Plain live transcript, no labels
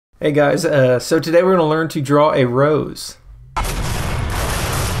Hey guys, so today we're going to learn to draw a rose.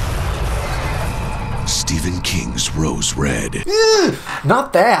 Stephen King's Rose Red.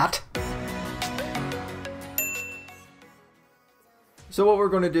 Not that! So what we're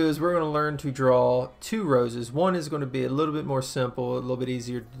going to do is we're going to learn to draw two roses. One is going to be a little bit more simple, a little bit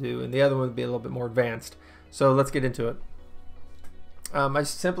easier to do, and the other one would be a little bit more advanced. So let's get into it. I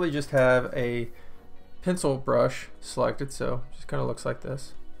simply just have a pencil brush selected, so it just kind of looks like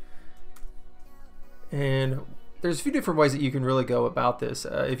this. And there's a few different ways that you can really go about this.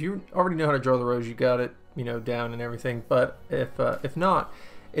 If you already know how to draw the rose, you got it, down and everything. But if not,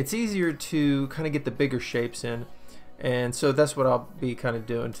 it's easier to kind of get the bigger shapes in. And so that's what I'll be kind of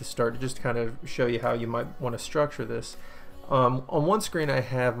doing to start, just to kind of show you how you might want to structure this. On one screen, I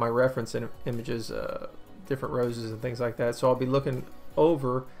have my reference images, different roses and things like that. So I'll be looking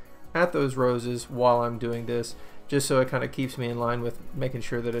over at those roses while I'm doing this, just so it kind of keeps me in line with making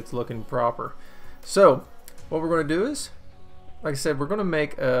sure that it's looking proper. So what we're going to do is, like I said, we're going to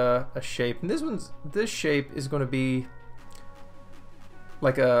make a shape, and this shape is going to be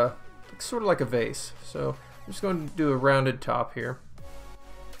like sort of like a vase. So I'm just going to do a rounded top here,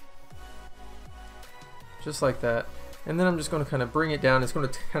 just like that, and then I'm just going to kind of bring it down. It's going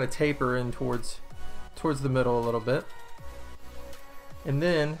to kind of taper in towards the middle a little bit, and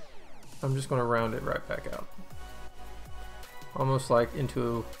then I'm just going to round it right back out, almost like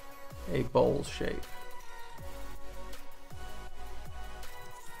into a bowl shape.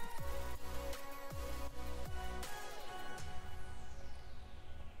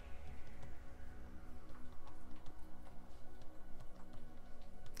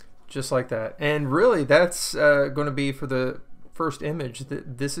 Just like that. And really that's going to be for the first image.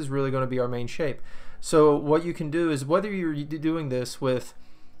 This is really going to be our main shape. So what you can do is, whether you're doing this with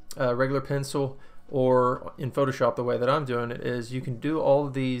a regular pencil or in Photoshop, the way that I'm doing it is, you can do all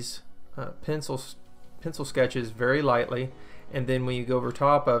of these pencil sketches very lightly, and then when you go over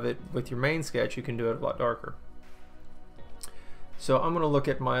top of it with your main sketch, you can do it a lot darker. So I'm going to look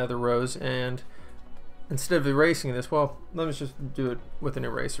at my other rose, and instead of erasing this, well, let me just do it with an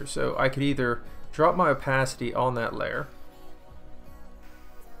eraser. So I could either drop my opacity on that layer,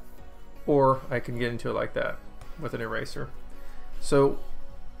 or I can get into it like that with an eraser. So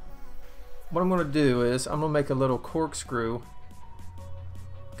what I'm going to do is I'm going to make a little corkscrew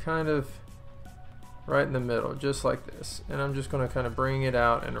kind of right in the middle, just like this, and I'm just going to kind of bring it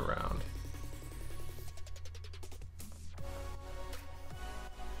out and around.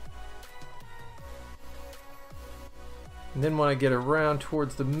 And then when I get around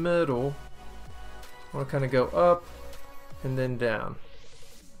towards the middle, I want to kind of go up and then down.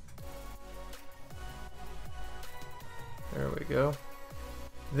 There we go.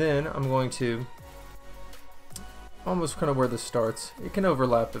 Then I'm going to, almost kind of where this starts, it can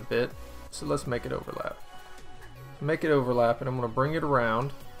overlap a bit, so let's make it overlap. Make it overlap, and I'm going to bring it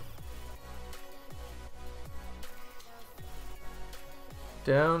around,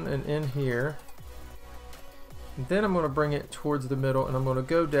 down and in here. And then I'm going to bring it towards the middle, and I'm going to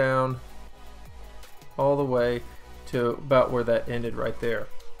go down all the way to about where that ended right there.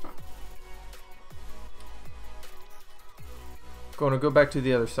 Going to go back to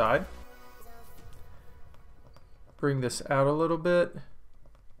the other side. Bring this out a little bit.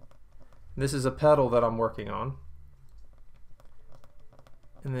 This is a petal that I'm working on.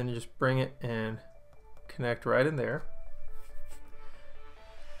 And then just bring it and connect right in there.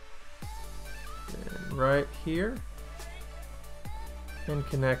 And right here. And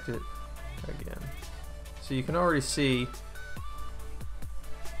connect it again. So you can already see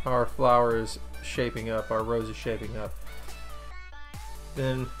our flower is shaping up, our rose is shaping up.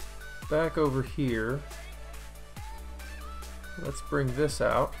 Then back over here, let's bring this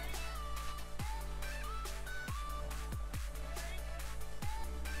out.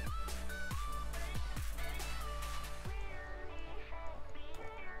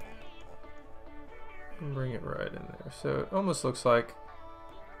 And bring it right in there. So it almost looks like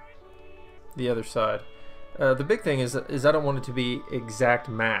the other side. The big thing is I don't want it to be exact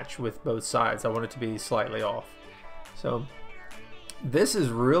match with both sides. I want it to be slightly off. So this is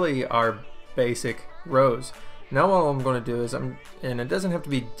really our basic rose. Now what I'm going to do is, and it doesn't have to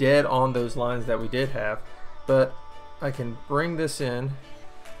be dead on those lines that we did have, but I can bring this in,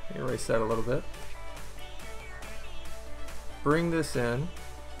 erase that a little bit, bring this in,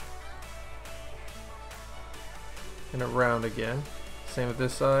 and around again. Same with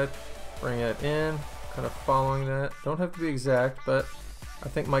this side, bring it in, kind of following that. Don't have to be exact, but I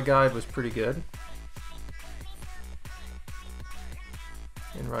think my guide was pretty good.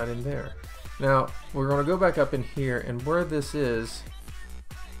 And right in there. Now we're going to go back up in here, and where this is,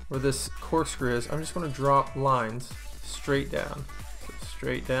 where this corkscrew is, I'm just going to drop lines straight down. So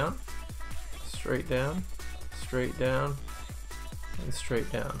straight down, straight down, straight down, and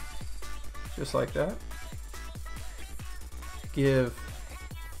straight down. Just like that. Give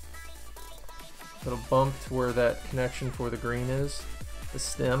a little bump to where that connection for the green is, the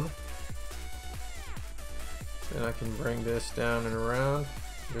stem. Then I can bring this down and around.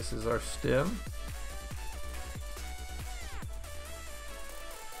 This is our stem.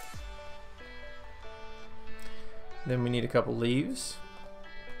 Then we need a couple leaves.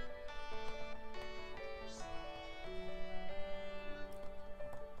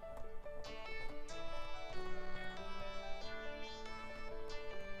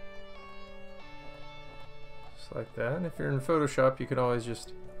 Just like that. And if you're in Photoshop, you can always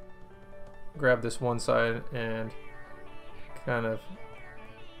just grab this one side and kind of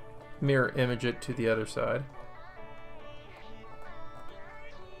mirror image it to the other side.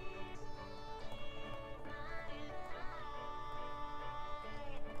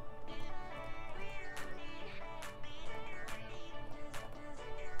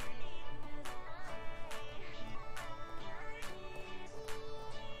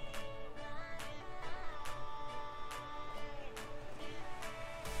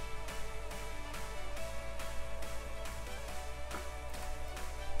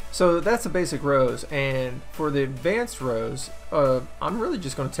 So that's the basic rose, and for the advanced rose, I'm really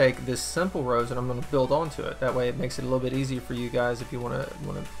just going to take this simple rose and I'm going to build onto it. That way it makes it a little bit easier for you guys if you want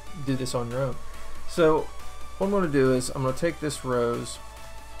to do this on your own. So what I'm going to do is I'm going to take this rose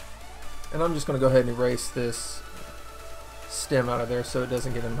and I'm just going to go ahead and erase this stem out of there so it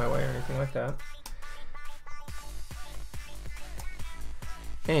doesn't get in my way or anything like that.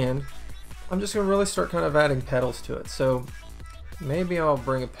 And I'm just going to really start kind of adding petals to it. So maybe I'll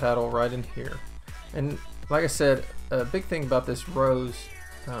bring a petal right in here. And like I said, a big thing about this rose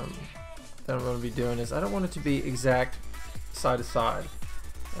that I'm going to be doing is I don't want it to be exact side to side,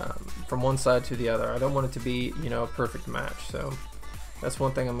 from one side to the other. I don't want it to be, you know, a perfect match. So that's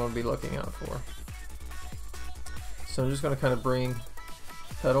one thing I'm going to be looking out for. So I'm just going to kind of bring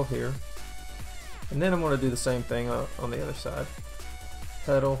petal here. And then I'm going to do the same thing on the other side.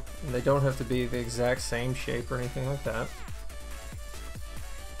 Petal, and they don't have to be the exact same shape or anything like that.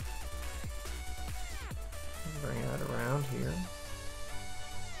 Bring that around here.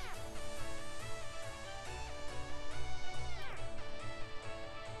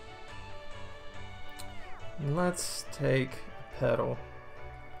 And let's take a petal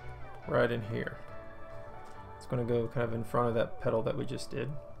right in here. It's going to go kind of in front of that petal that we just did.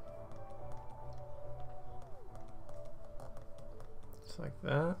 Just like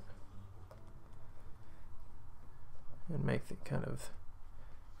that. And make the kind of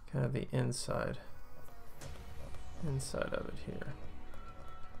the inside of it here.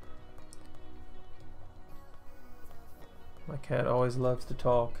 My cat always loves to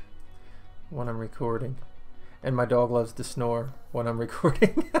talk when I'm recording, and my dog loves to snore when I'm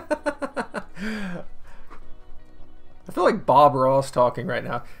recording. I feel like Bob Ross talking right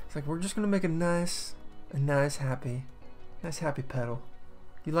now. It's like, we're just gonna make a nice happy petal.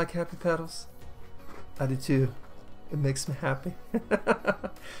 You like happy petals? I do too. It makes me happy.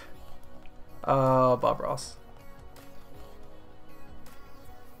 Bob Ross.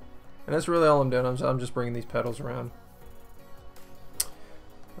 And that's really all I'm doing. I'm just bringing these petals around.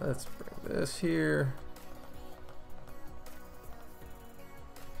 Let's bring this here.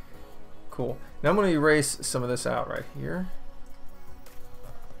 Cool. Now I'm going to erase some of this out right here.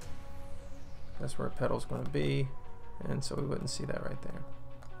 That's where a petal's going to be. And so we wouldn't see that right there.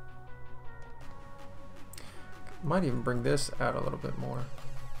 Might even bring this out a little bit more.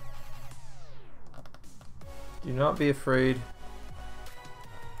 Do not be afraid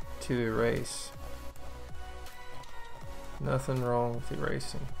to erase. Nothing wrong with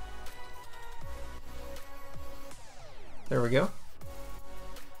erasing. There we go.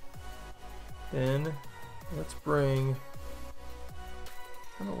 Then let's bring,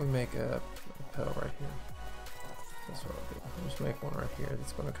 how about we make a petal right here? That's what I'll do. I'll just make one right here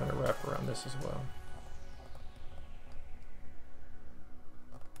that's going to kind of wrap around this as well.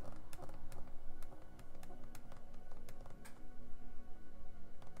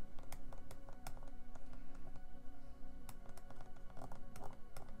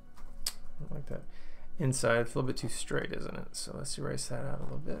 Like that. Inside, it's a little bit too straight, isn't it? So let's erase that out a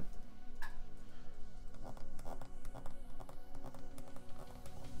little bit.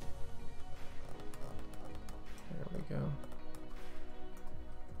 There we go.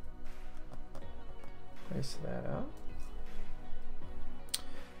 Erase that out.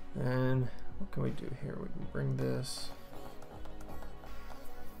 And what can we do here? We can bring this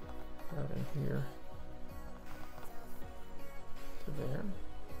right in here to there.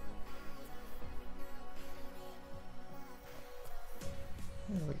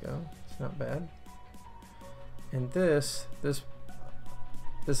 There we go. It's not bad. And this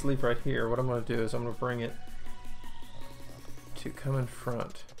leaf right here, what I'm going to do is I'm going to bring it to come in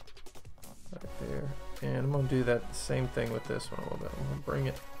front right there. And I'm going to do that the same thing with this one a little bit. I'm going to bring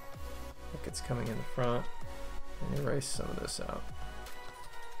it like it's coming in the front and erase some of this out.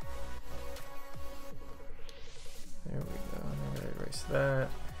 There we go. I gotta erase that.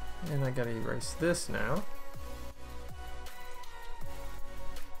 And I gotta erase this now.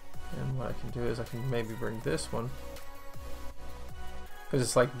 And what I can do is I can maybe bring this one, because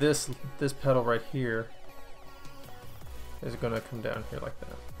it's like this petal right here is gonna come down here like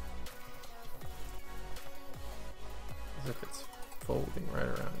that, as if it's folding right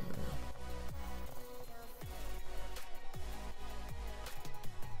around in there.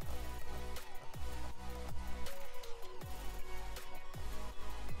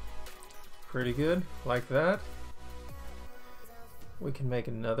 Pretty good, like that. We can make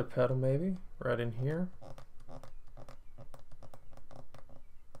another petal maybe right in here.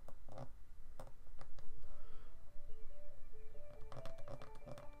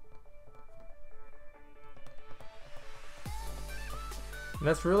 And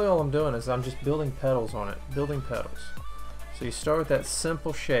that's really all I'm doing, is I'm just building petals on it, building petals. So you start with that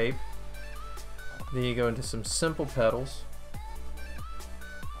simple shape, then you go into some simple petals,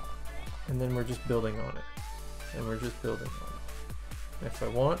 and then we're just building on it, and we're just building on it. If I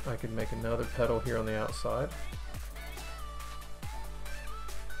want, I could make another petal here on the outside.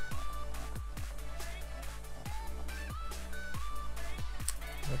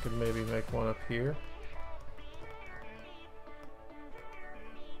 I could maybe make one up here.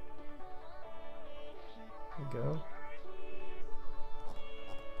 There we go.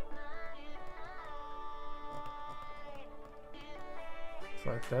 Just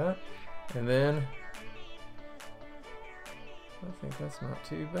like that. And then I think that's not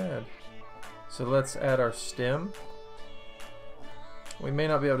too bad. So let's add our stem. We may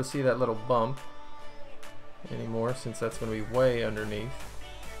not be able to see that little bump anymore, since that's going to be way underneath.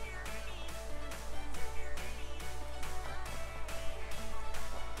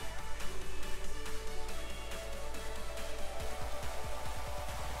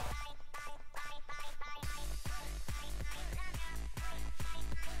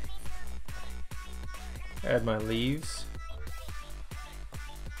 Add my leaves.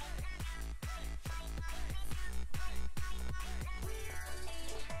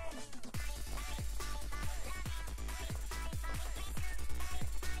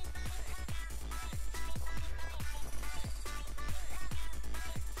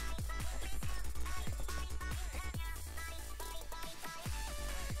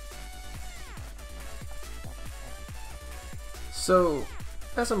 So,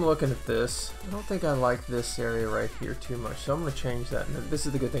 as I'm looking at this, I don't think I like this area right here too much, so I'm going to change that. And this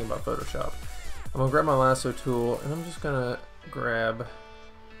is the good thing about Photoshop. I'm going to grab my lasso tool, and I'm just going to grab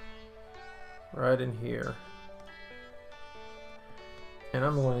right in here. And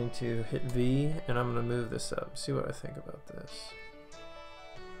I'm going to hit V, and I'm going to move this up. See what I think about this.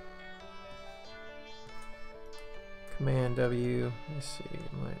 Command W, let me see,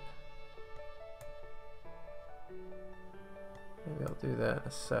 maybe I'll do that in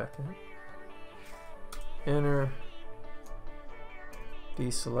a second. Enter,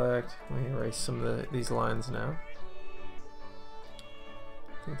 deselect. Let me erase some of these lines now.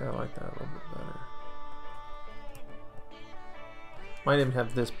 I think I like that a little bit better. Might even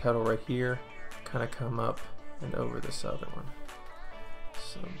have this petal right here kind of come up and over this other one.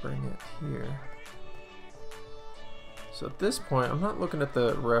 So bring it here. So at this point, I'm not looking at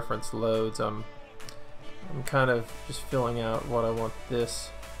the reference loads. I'm kind of just filling out what I want this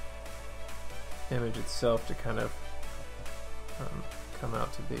image itself to kind of come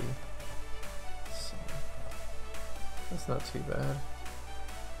out to be. So that's not too bad.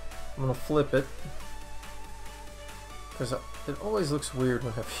 I'm gonna flip it, because it always looks weird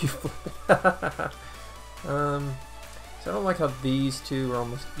whenever you flip it. So I don't like how these two are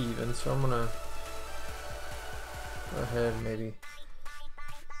almost even, so I'm gonna go ahead and maybe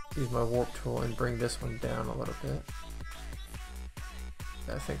use my warp tool and bring this one down a little bit.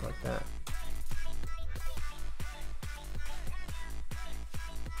 Yeah, I think like that.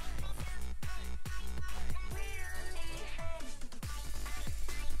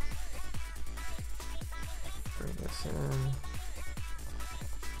 Bring this in.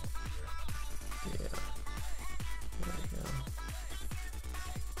 Yeah. There we go.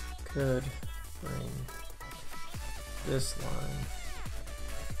 Could bring this line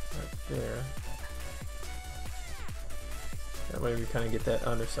right there. That way we kind of get that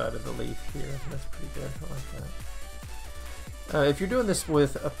underside of the leaf here. That's pretty good. I like that. If you're doing this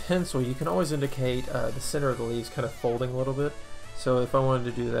with a pencil, you can always indicate the center of the leaves kind of folding a little bit. So if I wanted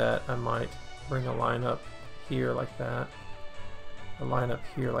to do that, I might bring a line up here like that, a line up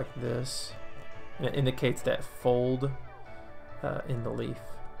here like this, and it indicates that fold in the leaf.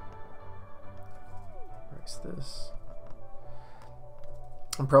 Erase this.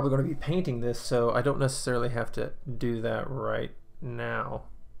 I'm probably going to be painting this, so I don't necessarily have to do that right now,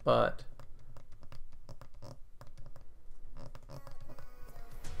 but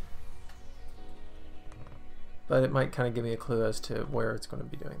it might kind of give me a clue as to where it's going to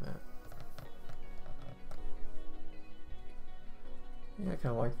be doing that. Yeah, I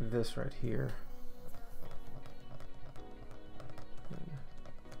kind of like this right here. And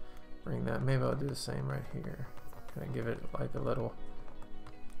bring that, maybe I'll do the same right here. Kind of give it like a little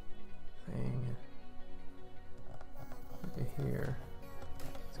thing maybe here.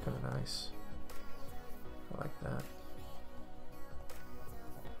 It's kind of nice. I like that.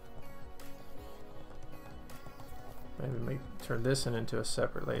 Maybe turn this into a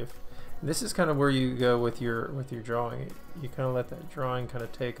separate leaf. And this is kind of where you go with your drawing. You kind of let that drawing kind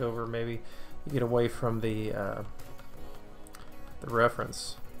of take over. Maybe you get away from the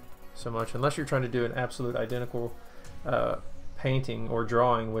reference so much, unless you're trying to do an absolute identical painting or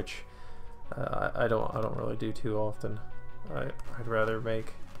drawing, which I don't really do too often. I'd rather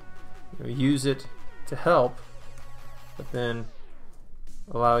make, use it to help, but then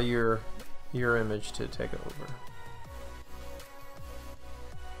allow your image to take over.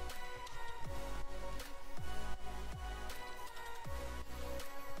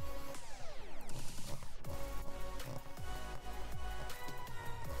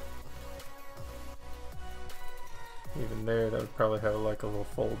 Even there, that would probably have like a little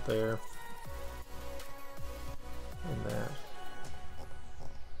fold there. And that.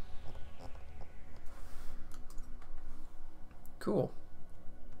 Cool.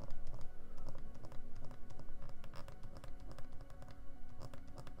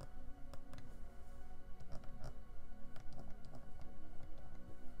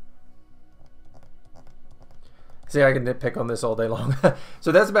 See, I can nitpick on this all day long.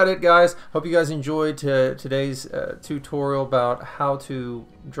 So that's about it, guys. Hope you guys enjoyed today's tutorial about how to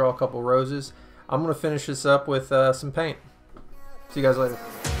draw a couple roses. I'm going to finish this up with some paint. See you guys later.